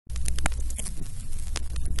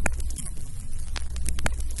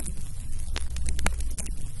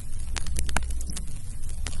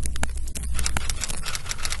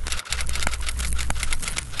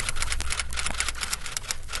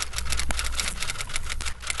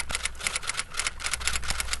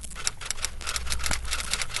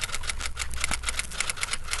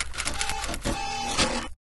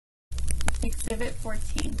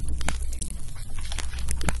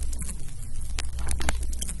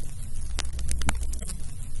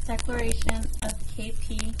Declaration of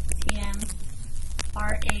KPTM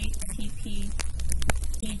RATP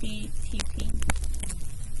EDTP.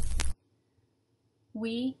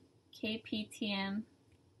 We, KPTM,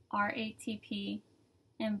 RATP,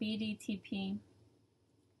 and BDTP,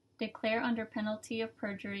 declare under penalty of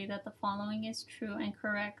perjury that the following is true and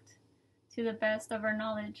correct to the best of our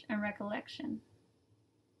knowledge and recollection.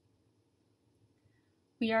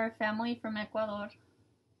 We are a family from Ecuador.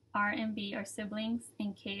 R and B are siblings,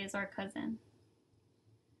 and K is our cousin.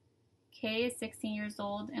 K is 16 years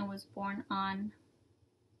old and was born on.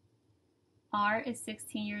 R is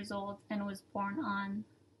 16 years old and was born on.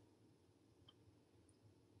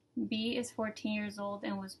 B is 14 years old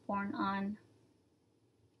and was born on.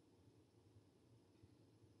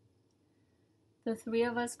 The three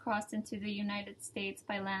of us crossed into the United States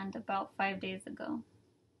by land about 5 days ago,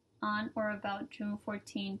 on or about June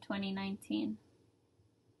 14, 2019.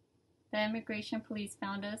 The immigration police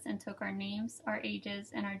found us and took our names, our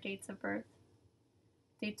ages, and our dates of birth.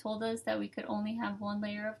 They told us that we could only have one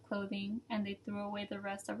layer of clothing, and they threw away the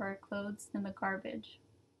rest of our clothes in the garbage.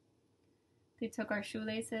 They took our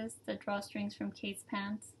shoelaces, the drawstrings from Kate's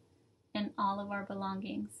pants, and all of our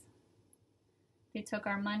belongings. They took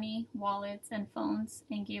our money, wallets, and phones,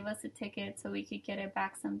 and gave us a ticket so we could get it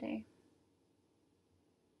back someday.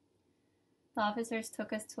 The officers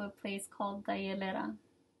took us to a place called La Hielera.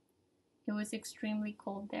 It was extremely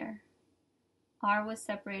cold there. R was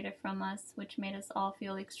separated from us, which made us all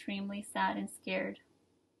feel extremely sad and scared.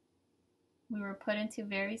 We were put into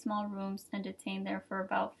very small rooms and detained there for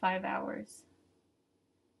about 5 hours.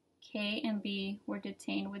 K and B were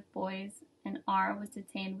detained with boys, and R was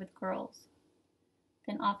detained with girls.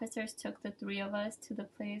 Then officers took the three of us to the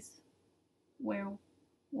place where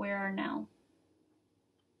we are now.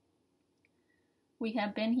 We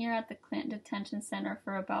have been here at the Clint Detention Center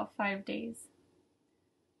for about 5 days.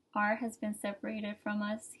 R has been separated from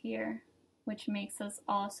us here, which makes us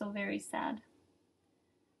all so very sad.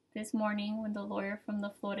 This morning, when the lawyer from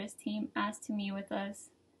the Flores team asked to meet with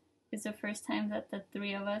us, is the first time that the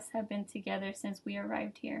three of us have been together since we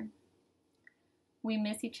arrived here. We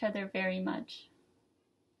miss each other very much.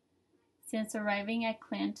 Since arriving at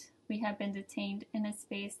Clint, we have been detained in a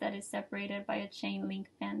space that is separated by a chain link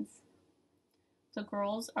fence. The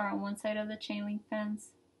girls are on one side of the chain link fence,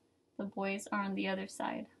 the boys are on the other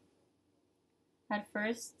side. At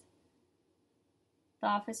first, the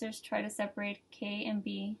officers tried to separate K and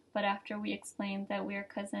B, but after we explained that we are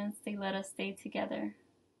cousins, they let us stay together.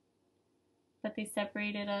 But they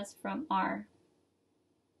separated us from R.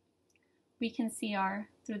 We can see R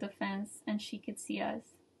through the fence, and she could see us,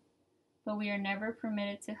 but we are never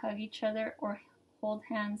permitted to hug each other or hold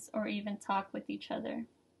hands or even talk with each other.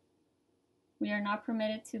 We are not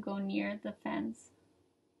permitted to go near the fence.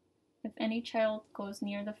 If any child goes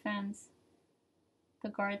near the fence, the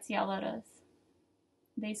guards yell at us.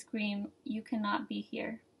 They scream, "You cannot be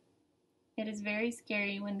here." It is very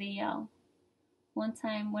scary when they yell. One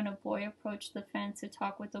time when a boy approached the fence to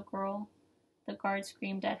talk with a girl, the guard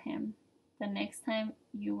screamed at him, "The next time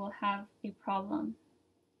you will have a problem."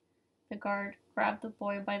 The guard grabbed the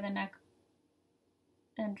boy by the neck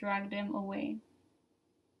and dragged him away.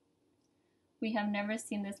 We have never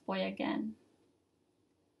seen this boy again.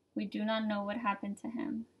 We do not know what happened to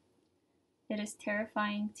him. It is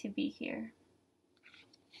terrifying to be here.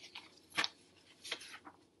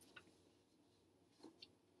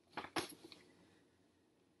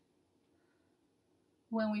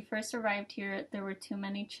 When we first arrived here, there were too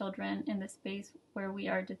many children in the space where we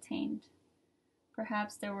are detained.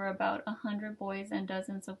 Perhaps there were about 100 boys and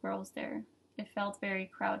dozens of girls there. It felt very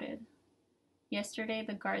crowded. Yesterday,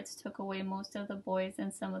 the guards took away most of the boys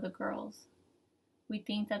and some of the girls. We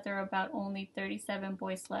think that there are about only 37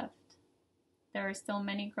 boys left. There are still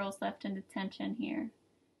many girls left in detention here.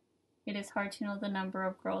 It is hard to know the number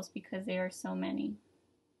of girls because there are so many.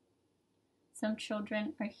 Some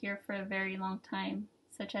children are here for a very long time,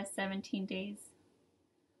 such as 17 days.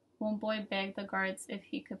 One boy begged the guards if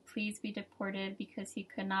he could please be deported because he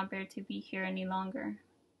could not bear to be here any longer.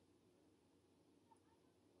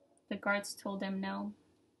 The guards told him no.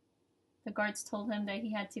 The guards told him that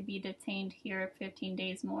he had to be detained here 15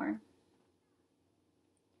 days more.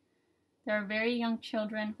 There are very young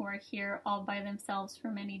children who are here all by themselves for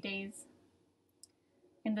many days.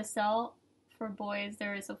 In the cell for boys,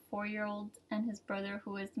 there is a 4-year-old and his brother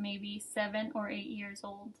who is maybe 7 or 8 years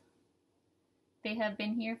old. They have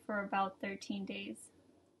been here for about 13 days.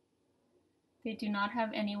 They do not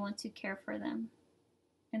have anyone to care for them.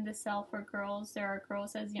 In the cell for girls, there are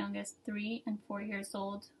girls as young as 3 and 4 years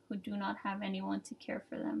old who do not have anyone to care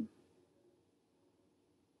for them.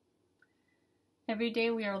 Every day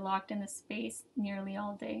we are locked in the space nearly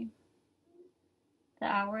all day. The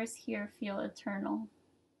hours here feel eternal.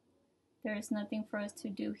 There is nothing for us to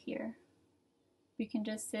do here. We can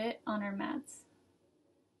just sit on our mats.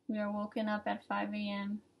 We are woken up at 5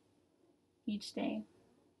 a.m. each day.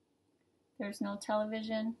 There's no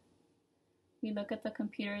television. We look at the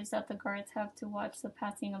computers that the guards have to watch the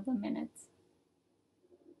passing of the minutes.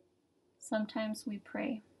 Sometimes we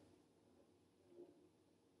pray.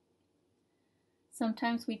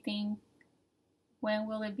 Sometimes we think, when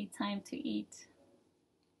will it be time to eat?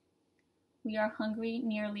 We are hungry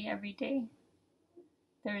nearly every day.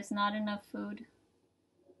 There is not enough food.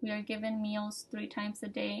 We are given meals 3 times a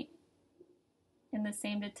day in the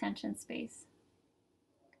same detention space.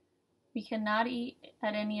 We cannot eat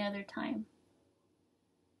at any other time.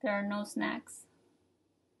 There are no snacks.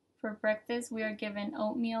 For breakfast, we are given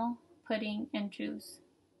oatmeal, pudding, and juice.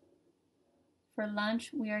 For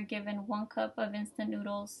lunch, we are given 1 cup of instant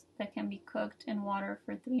noodles that can be cooked in water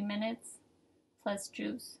for 3 minutes, plus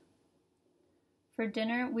juice. For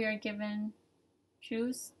dinner, we are given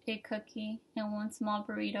juice, a cookie, and 1 small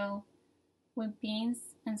burrito with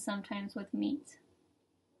beans and sometimes with meat.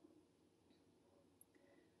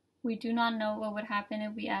 We do not know what would happen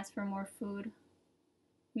if we asked for more food.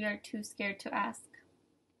 We are too scared to ask.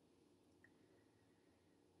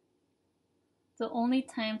 The only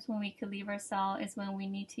times when we could leave our cell is when we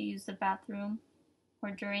need to use the bathroom or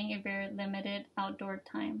during a very limited outdoor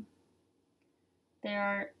time. There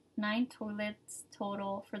are 9 toilets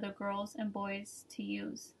total for the girls and boys to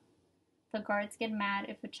use. The guards get mad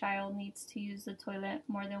if a child needs to use the toilet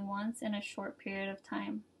more than once in a short period of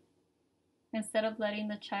time. Instead of letting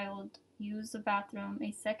the child use the bathroom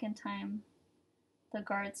a second time, the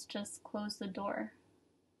guards just close the door.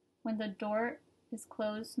 When the door is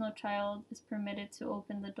closed, no child is permitted to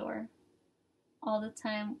open the door. All the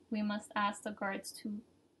time, we must ask the guards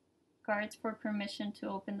for permission to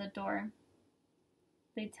open the door.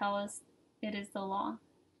 They tell us it is the law.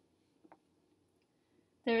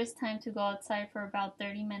 There is time to go outside for about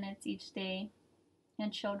 30 minutes each day,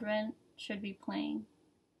 and children should be playing.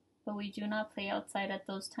 But we do not play outside at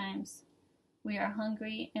those times. We are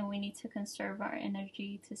hungry and we need to conserve our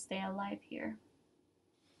energy to stay alive here.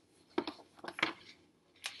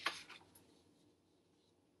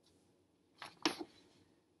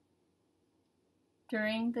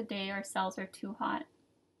 During the day, our cells are too hot.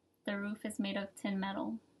 The roof is made of tin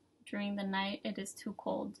metal. During the night, it is too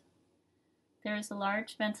cold. There is a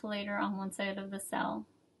large ventilator on one side of the cell.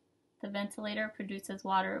 The ventilator produces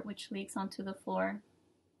water which leaks onto the floor.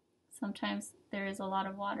 Sometimes there is a lot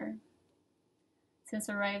of water. Since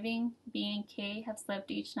arriving, B and K have slept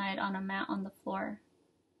each night on a mat on the floor.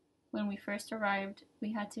 When we first arrived,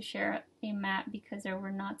 we had to share a mat because there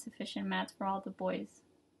were not sufficient mats for all the boys.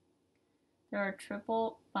 There are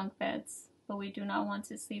triple bunk beds, but we do not want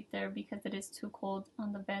to sleep there because it is too cold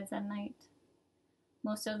on the beds at night.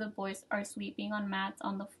 Most of the boys are sleeping on mats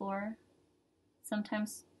on the floor.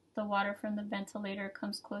 Sometimes the water from the ventilator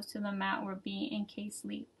comes close to the mat where B and K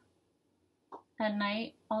sleep. At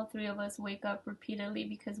night, all 3 of us wake up repeatedly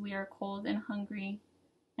because we are cold and hungry,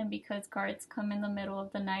 and because guards come in the middle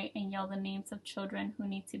of the night and yell the names of children who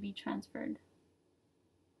need to be transferred.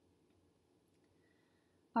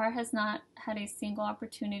 R has not had a single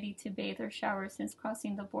opportunity to bathe or shower since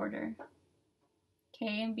crossing the border.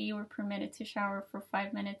 K and B were permitted to shower for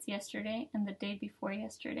 5 minutes yesterday and the day before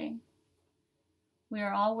yesterday. We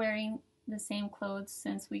are all wearing the same clothes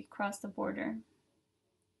since we crossed the border.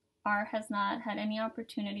 R has not had any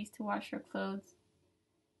opportunities to wash her clothes.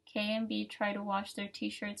 K and B try to wash their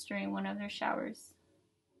t-shirts during one of their showers.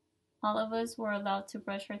 All of us were allowed to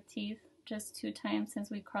brush our teeth just 2 times since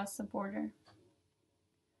we crossed the border.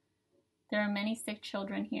 There are many sick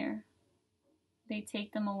children here. They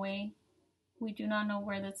take them away. We do not know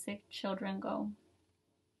where the sick children go.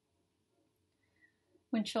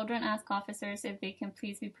 When children ask officers if they can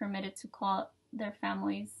please be permitted to call their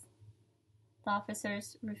families, the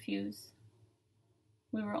officers refuse.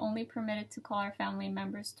 We were only permitted to call our family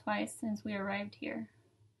members twice since we arrived here.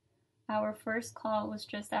 Our first call was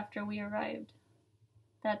just after we arrived.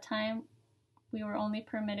 That time, we were only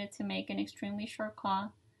permitted to make an extremely short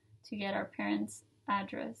call to get our parents'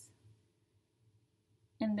 address.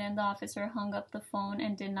 And then the officer hung up the phone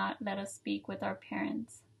and did not let us speak with our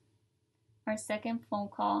parents. Our second phone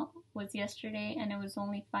call was yesterday and it was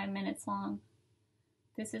only 5 minutes long.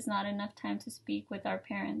 This is not enough time to speak with our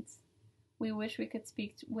parents. We wish we could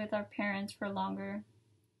speak with our parents for longer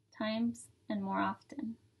times and more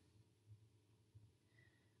often.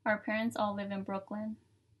 Our parents all live in Brooklyn.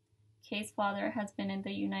 Kay's father has been in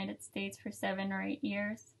the United States for 7 or 8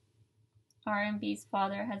 years. R&B's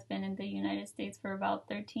father has been in the United States for about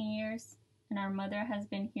 13 years, and our mother has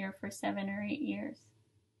been here for 7 or 8 years.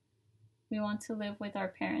 We want to live with our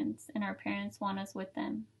parents, and our parents want us with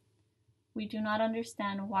them. We do not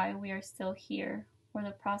understand why we are still here, or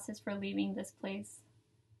the process for leaving this place.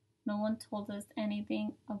 No one told us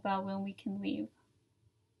anything about when we can leave.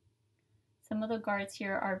 Some of the guards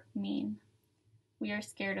here are mean. We are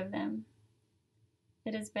scared of them.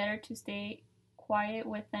 It is better to stay quiet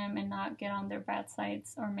with them and not get on their bad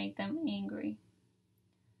sides or make them angry.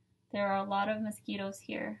 There are a lot of mosquitoes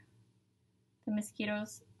here. The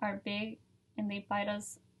mosquitoes are big and they bite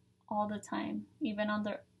us all the time, even on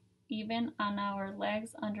our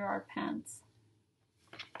legs under our pants.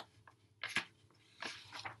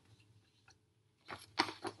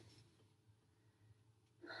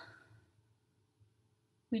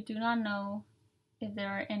 We do not know if there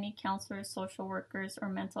are any counselors, social workers, or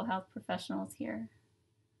mental health professionals here.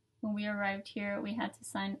 When we arrived here, we had to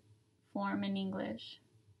sign a form in English.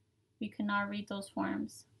 We could not read those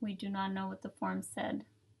forms. We do not know what the forms said.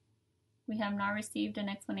 We have not received an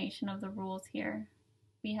explanation of the rules here.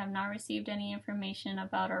 We have not received any information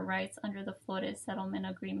about our rights under the Flores Settlement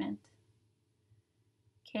Agreement.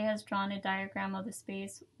 Kay has drawn a diagram of the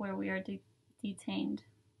space where we are detained.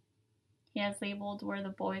 He has labeled where the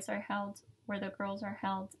boys are held, where the girls are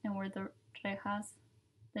held, and where the rejas,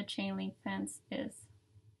 the chain link fence, is.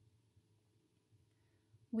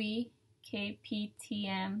 We,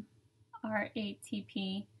 KPTM,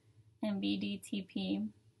 RATP, and BDTP,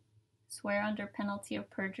 swear under penalty of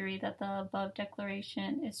perjury that the above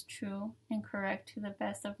declaration is true and correct to the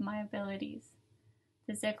best of my abilities.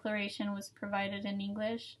 This declaration was provided in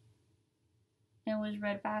English and was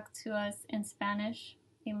read back to us in Spanish,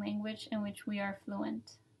 a language in which we are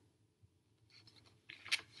fluent.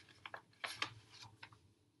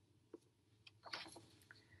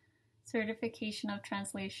 Certification of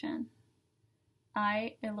translation.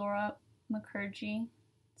 I, Elora Mukherjee,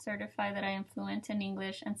 certify that I am fluent in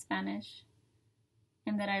English and Spanish,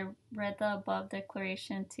 and that I read the above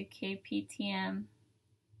declaration to KPTM,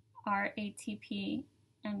 RATP,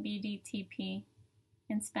 and BDTP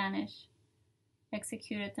in Spanish,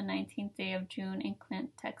 executed the 19th day of June in Clint,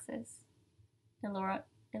 Texas. Elora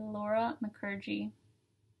Mukherjee,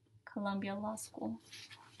 Columbia Law School.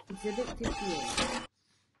 Exhibit 58.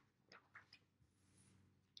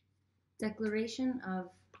 Declaration of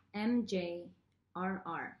MJRR.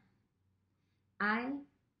 I,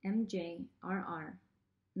 MJRR,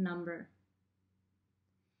 number.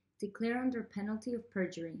 Declare under penalty of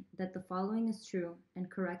perjury that the following is true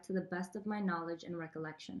and correct to the best of my knowledge and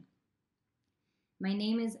recollection. My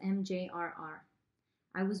name is MJRR.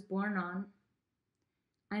 I was born on.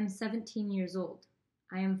 I am 17 years old.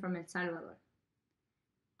 I am from El Salvador.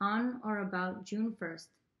 On or about June 1st,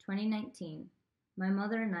 2019, my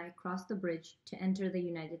mother and I crossed the bridge to enter the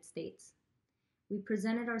United States. We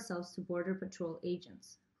presented ourselves to Border Patrol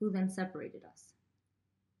agents, who then separated us.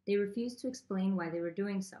 They refused to explain why they were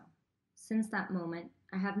doing so. Since that moment,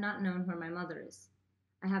 I have not known where my mother is.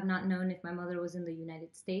 I have not known if my mother was in the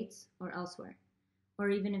United States or elsewhere, or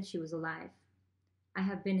even if she was alive. I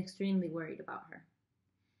have been extremely worried about her.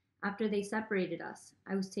 After they separated us,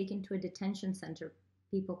 I was taken to a detention center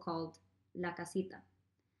people called La Casita.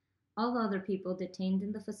 All the other people detained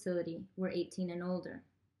in the facility were 18 and older.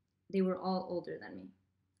 They were all older than me.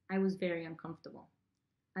 I was very uncomfortable.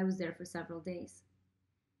 I was there for several days.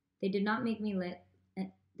 They did not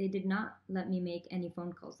let me make any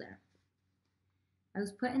phone calls there. I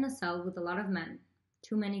was put in a cell with a lot of men,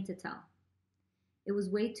 too many to tell. It was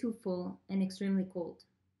way too full and extremely cold.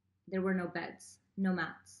 There were no beds, no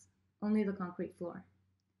mats, only the concrete floor.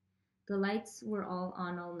 The lights were all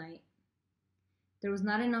on all night. There was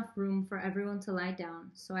not enough room for everyone to lie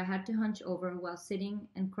down, so I had to hunch over while sitting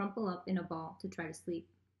and crumple up in a ball to try to sleep.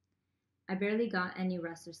 I barely got any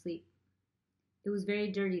rest or sleep. It was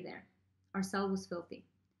very dirty there. Our cell was filthy.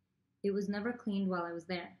 It was never cleaned while I was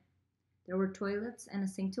there. There were toilets and a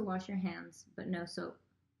sink to wash your hands, but no soap.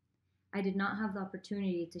 I did not have the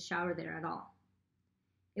opportunity to shower there at all.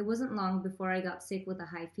 It wasn't long before I got sick with a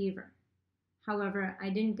high fever. However,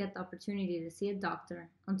 I didn't get the opportunity to see a doctor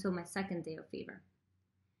until my second day of fever.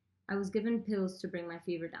 I was given pills to bring my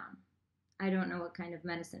fever down. I don't know what kind of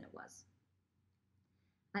medicine it was.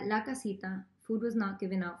 At La Casita, food was not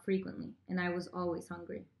given out frequently, and I was always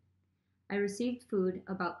hungry. I received food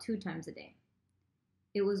about 2 times a day.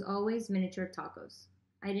 It was always miniature tacos.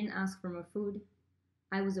 I didn't ask for more food.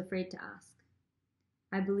 I was afraid to ask.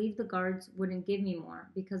 I believed the guards wouldn't give me more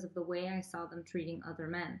because of the way I saw them treating other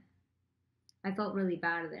men. I felt really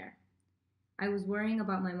bad there. I was worrying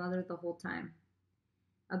about my mother the whole time.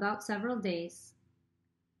 About several days,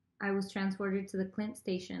 I was transported to the Clint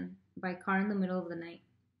station by car in the middle of the night.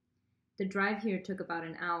 The drive here took about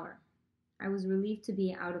an hour. I was relieved to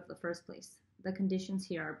be out of the first place. The conditions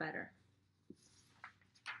here are better.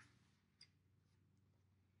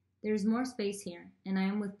 There is more space here, and I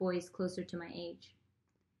am with boys closer to my age.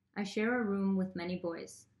 I share a room with many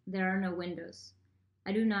boys. There are no windows.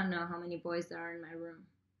 I do not know how many boys there are in my room.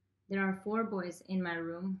 There are 4 boys in my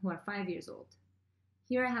room who are 5 years old.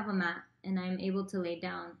 Here I have a mat, and I am able to lay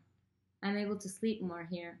down. I am able to sleep more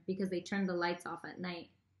here because they turn the lights off at night,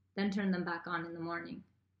 then turn them back on in the morning.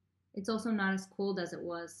 It's also not as cold as it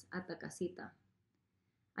was at the casita.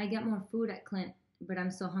 I get more food at Clint, but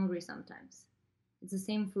I'm still hungry sometimes. It's the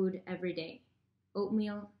same food every day.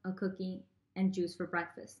 Oatmeal, a cookie, and juice for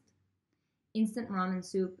breakfast. Instant ramen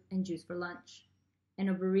soup and juice for lunch. And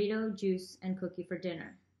a burrito, juice, and cookie for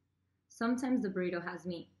dinner. Sometimes the burrito has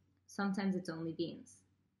meat. Sometimes it's only beans.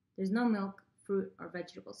 There's no milk, fruit, or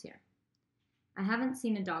vegetables here. I haven't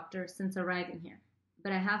seen a doctor since arriving here,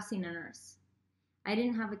 but I have seen a nurse. I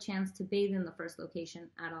didn't have a chance to bathe in the first location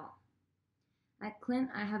at all. At Clint,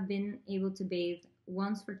 I have been able to bathe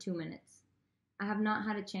once for 2 minutes. I have not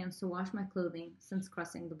had a chance to wash my clothing since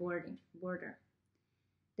crossing the border.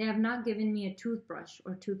 They have not given me a toothbrush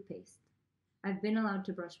or toothpaste. I've been allowed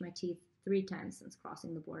to brush my teeth 3 times since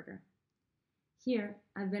crossing the border. Here,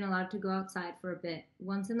 I've been allowed to go outside for a bit,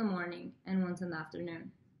 once in the morning and once in the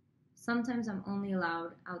afternoon. Sometimes I'm only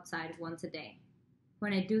allowed outside once a day.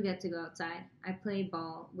 When I do get to go outside, I play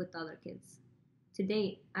ball with other kids. To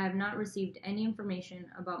date, I have not received any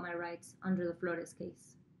information about my rights under the Flores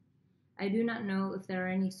case. I do not know if there are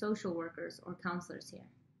any social workers or counselors here.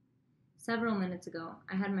 Several minutes ago,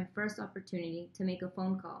 I had my first opportunity to make a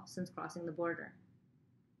phone call since crossing the border.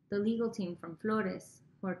 The legal team from Flores,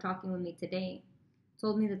 who are talking with me today,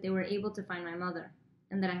 told me that they were able to find my mother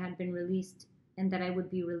and that I had been released and that I would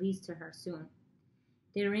be released to her soon.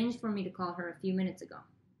 They arranged for me to call her a few minutes ago.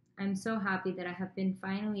 I am so happy that I have been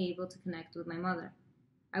finally able to connect with my mother.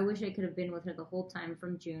 I wish I could have been with her the whole time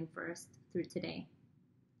from June 1st through today.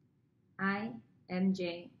 I,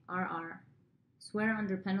 MJRR, swear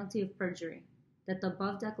under penalty of perjury that the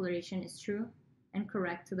above declaration is true and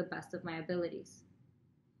correct to the best of my abilities.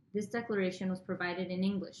 This declaration was provided in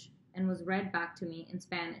English and was read back to me in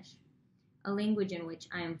Spanish, a language in which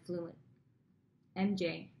I am fluent.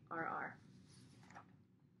 MJRR.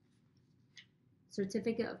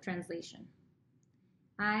 Certificate of Translation.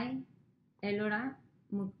 I, Elora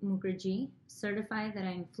Mukherjee, certify that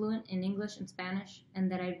I am fluent in English and Spanish and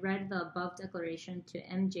that I read the above declaration to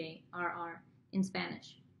MJRR in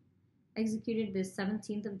Spanish. Executed this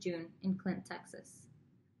 17th of June in Clint, Texas.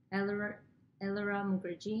 Elora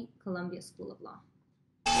Mukherjee, Columbia School of Law.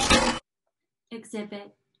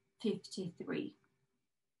 Exhibit 53.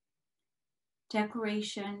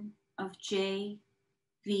 Declaration of J.V.S.M.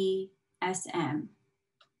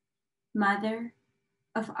 Mother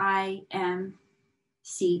of I.M.C.S.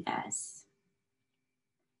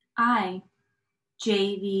 I,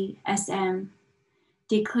 J.V.S.M.,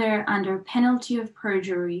 declare under penalty of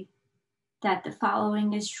perjury that the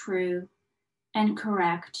following is true and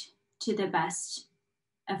correct to the best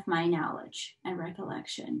of my knowledge and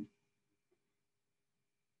recollection.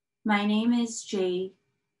 My name is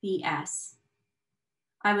J.V.S.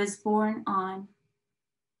 I was born on.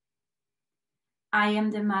 I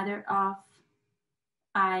am the mother of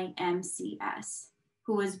I.M.C.S.,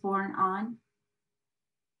 who was born on.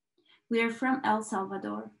 We are from El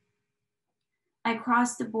Salvador. I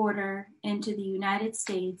crossed the border into the United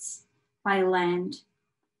States by land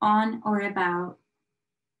on or about.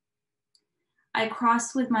 I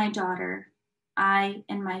crossed with my daughter, I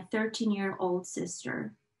and my 13-year-old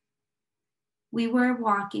sister. We were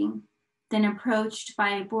walking, then approached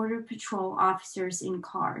by Border Patrol officers in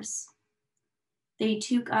cars. They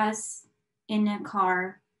took us in a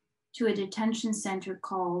car to a detention center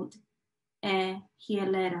called a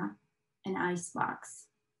hielera, an icebox,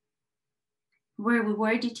 where we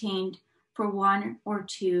were detained for 1 or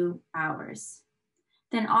 2 hours.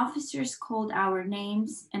 Then officers called our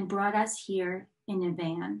names and brought us here in a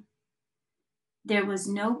van. There was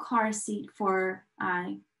no car seat for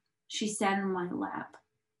I. She sat on my lap.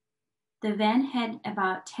 The van had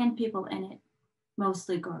about 10 people in it,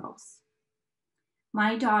 mostly girls.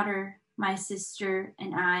 My daughter, my sister,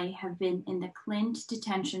 and I have been in the Clint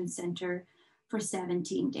Detention Center for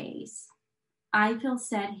 17 days. I feel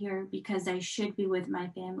sad here because I should be with my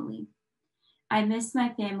family. I miss my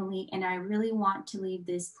family and I really want to leave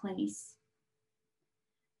this place.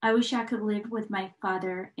 I wish I could live with my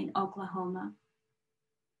father in Oklahoma.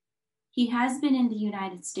 He has been in the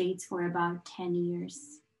United States for about 10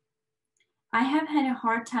 years. I have had a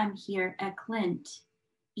hard time here at Clint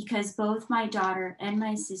because both my daughter and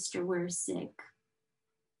my sister were sick.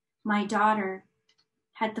 My daughter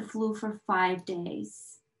had the flu for 5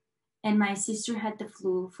 days, and my sister had the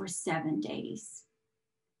flu for 7 days.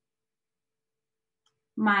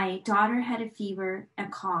 My daughter had a fever, a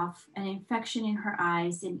cough, an infection in her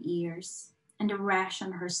eyes and ears, and a rash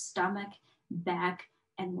on her stomach, back,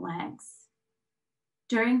 and legs.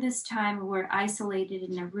 During this time, we were isolated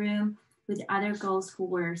in a room with other girls who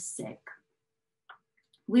were sick.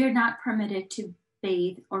 We are not permitted to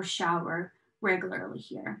bathe or shower regularly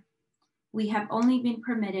here. We have only been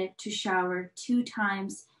permitted to shower 2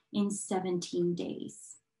 times in 17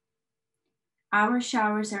 days. Our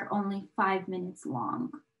showers are only 5 minutes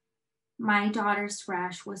long. My daughter's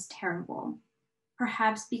rash was terrible,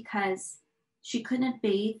 perhaps because she couldn't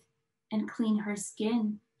bathe and clean her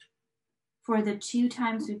skin. For the 2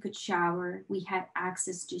 times we could shower, we had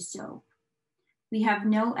access to soap. We have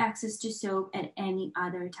no access to soap at any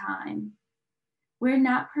other time. We're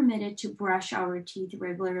not permitted to brush our teeth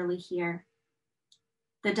regularly here.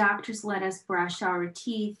 The doctors let us brush our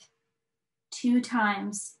teeth 2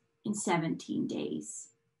 times in 17 days.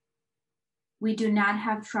 We do not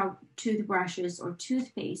have toothbrushes or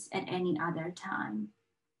toothpaste at any other time.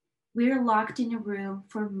 We are locked in a room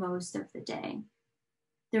for most of the day.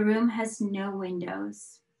 The room has no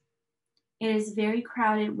windows. It is very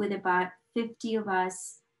crowded with about 50 of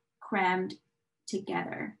us crammed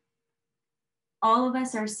together. All of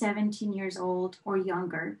us are 17 years old or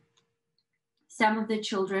younger. Some of the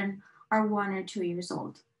children are 1 or 2 years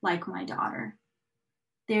old, like my daughter.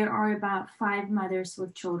 There are about 5 mothers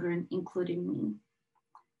with children, including me.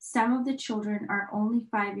 Some of the children are only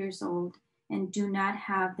 5 years old and do not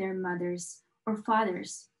have their mothers or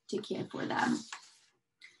fathers to care for them.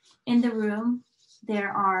 In the room,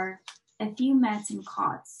 there are a few mats and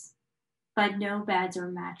cots, but no beds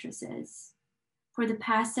or mattresses. For the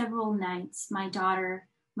past several nights, my daughter,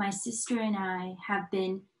 my sister, and I have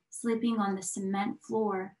been sleeping on the cement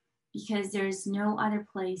floor because there is no other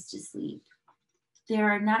place to sleep.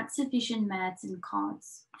 There are not sufficient mats and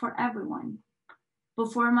cots for everyone.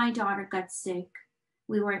 Before my daughter got sick,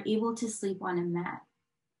 we were able to sleep on a mat,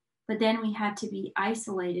 but then we had to be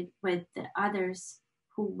isolated with the others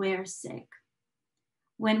who were sick.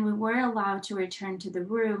 When we were allowed to return to the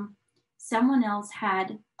room, someone else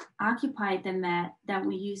had occupied the mat that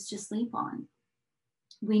we used to sleep on.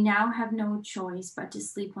 We now have no choice but to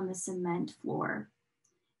sleep on the cement floor.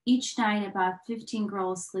 Each night, about 15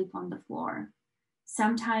 girls sleep on the floor.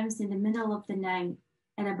 Sometimes in the middle of the night,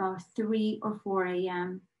 at about 3 or 4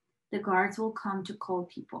 a.m., the guards will come to call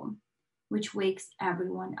people, which wakes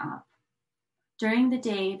everyone up. During the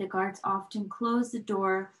day, the guards often close the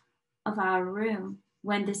door of our room.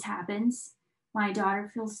 When this happens, my daughter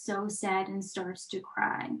feels so sad and starts to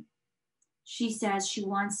cry. She says she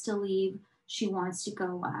wants to leave, she wants to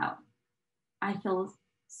go out. I feel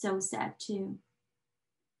so sad too.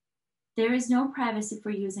 There is no privacy for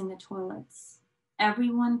using the toilets.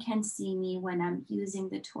 Everyone can see me when I'm using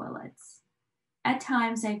the toilets. At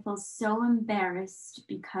times, I feel so embarrassed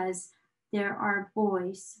because there are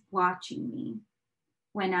boys watching me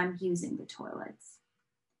when I'm using the toilets.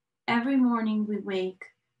 Every morning we wake,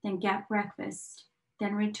 then get breakfast,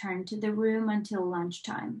 then return to the room until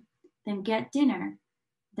lunchtime, then get dinner,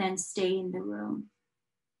 then stay in the room.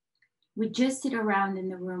 We just sit around in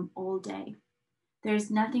the room all day. There's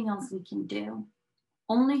nothing else we can do.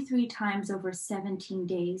 Only 3 times over 17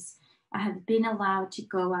 days, I have been allowed to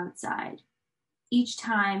go outside. Each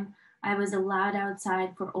time, I was allowed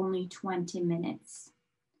outside for only 20 minutes.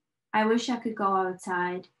 I wish I could go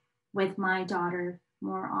outside with my daughter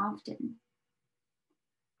more often.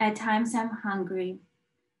 At times, I'm hungry.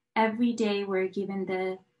 Every day, we're given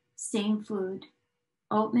the same food,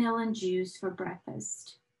 oatmeal and juice for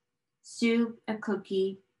breakfast, soup, a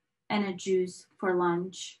cookie, and a juice for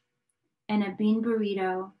lunch, and a bean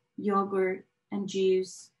burrito, yogurt, and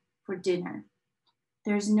juice for dinner.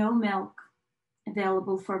 There's no milk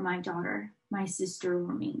available for my daughter, my sister,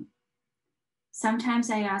 or me. Sometimes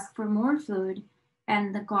I ask for more food,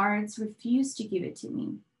 and the guards refuse to give it to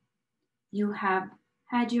me. You have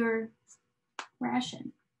had your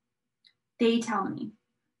ration, they tell me.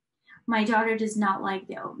 My daughter does not like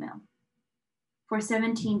the oatmeal. For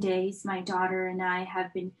 17 days, my daughter and I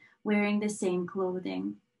have been wearing the same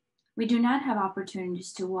clothing. We do not have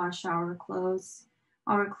opportunities to wash our clothes.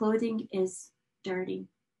 Our clothing is dirty.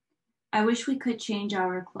 I wish we could change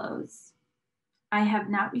our clothes. I have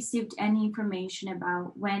not received any information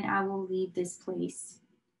about when I will leave this place.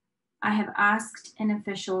 I have asked an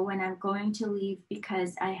official when I'm going to leave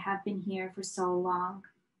because I have been here for so long.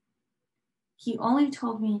 He only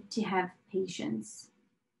told me to have patience.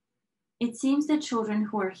 It seems that children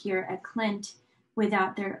who are here at Clint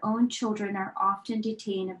without their own children are often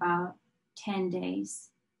detained about 10 days.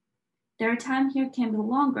 Their time here can be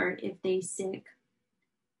longer if they're sick,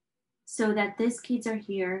 so that these kids are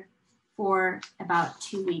here for about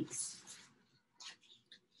 2 weeks.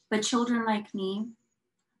 But children like me,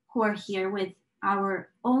 who are here with our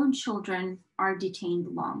own children, are detained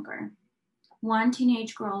longer. One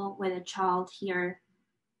teenage girl with a child here,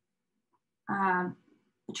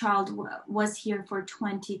 was here for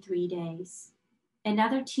 23 days.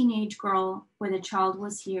 Another teenage girl with a child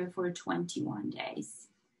was here for 21 days.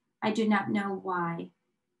 I do not know why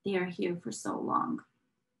they are here for so long.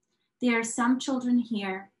 There are some children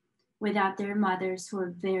here without their mothers who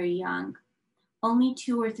are very young, only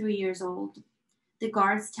 2 or 3 years old. The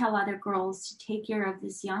guards tell other girls to take care of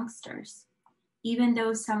these youngsters. Even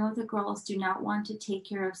though some of the girls do not want to take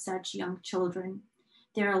care of such young children,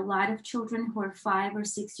 there are a lot of children who are 5 or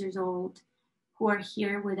 6 years old who are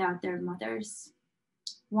here without their mothers.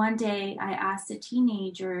 One day I asked a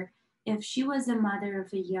teenager if she was the mother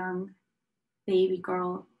of a young baby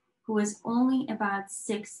girl who was only about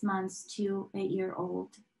 6 months to a year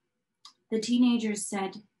old. The teenager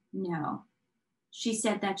said no. She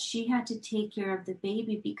said that she had to take care of the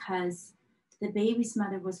baby because the baby's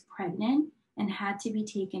mother was pregnant and had to be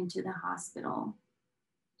taken to the hospital.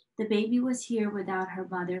 The baby was here without her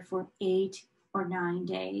mother for 8 or 9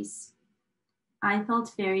 days. I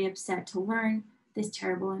felt very upset to learn this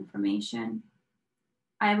terrible information.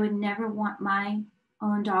 I would never want my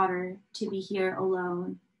own daughter to be here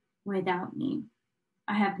alone without me.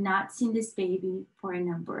 I have not seen this baby for a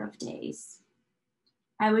number of days.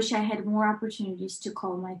 I wish I had more opportunities to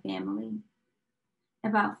call my family.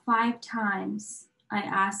 About 5 times, I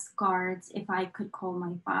asked guards if I could call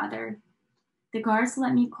my father. The guards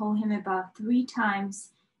let me call him about 3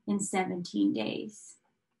 times in 17 days,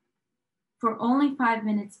 for only 5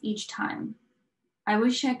 minutes each time. I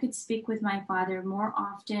wish I could speak with my father more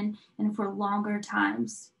often and for longer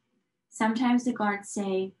times. Sometimes the guards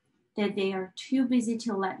say that they are too busy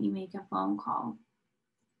to let me make a phone call.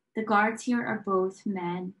 The guards here are both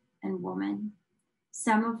men and women.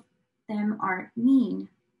 Some of them are mean.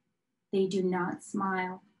 They do not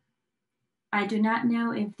smile. I do not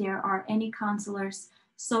know if there are any counselors,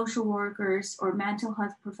 social workers, or mental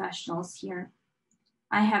health professionals here.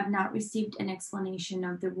 I have not received an explanation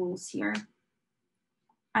of the rules here.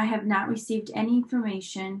 I have not received any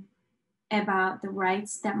information about the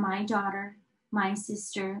rights that my daughter, my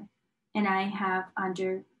sister, and I have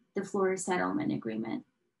under the Flores Settlement Agreement.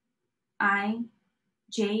 I,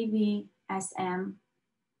 JVSM,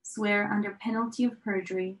 swear under penalty of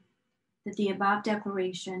perjury that the above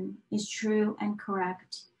declaration is true and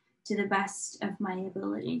correct to the best of my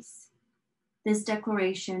abilities. This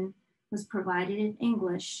declaration was provided in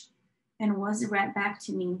English and was read back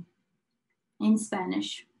to me in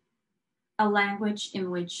Spanish, a language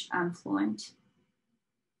in which I'm fluent.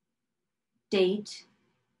 Date,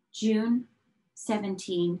 June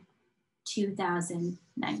 17,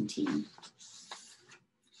 2019.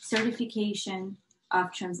 Certification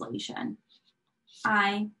of translation.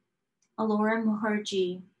 I, Alora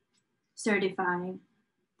Mukherjee, certify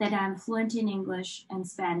that I'm fluent in English and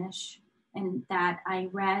Spanish and that I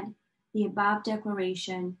read the above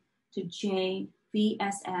declaration to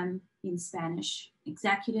JVSM in Spanish,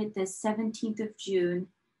 executed this 17th of June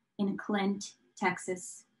in Clint,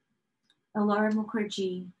 Texas. Alora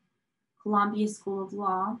Mukherjee, Columbia School of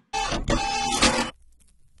Law,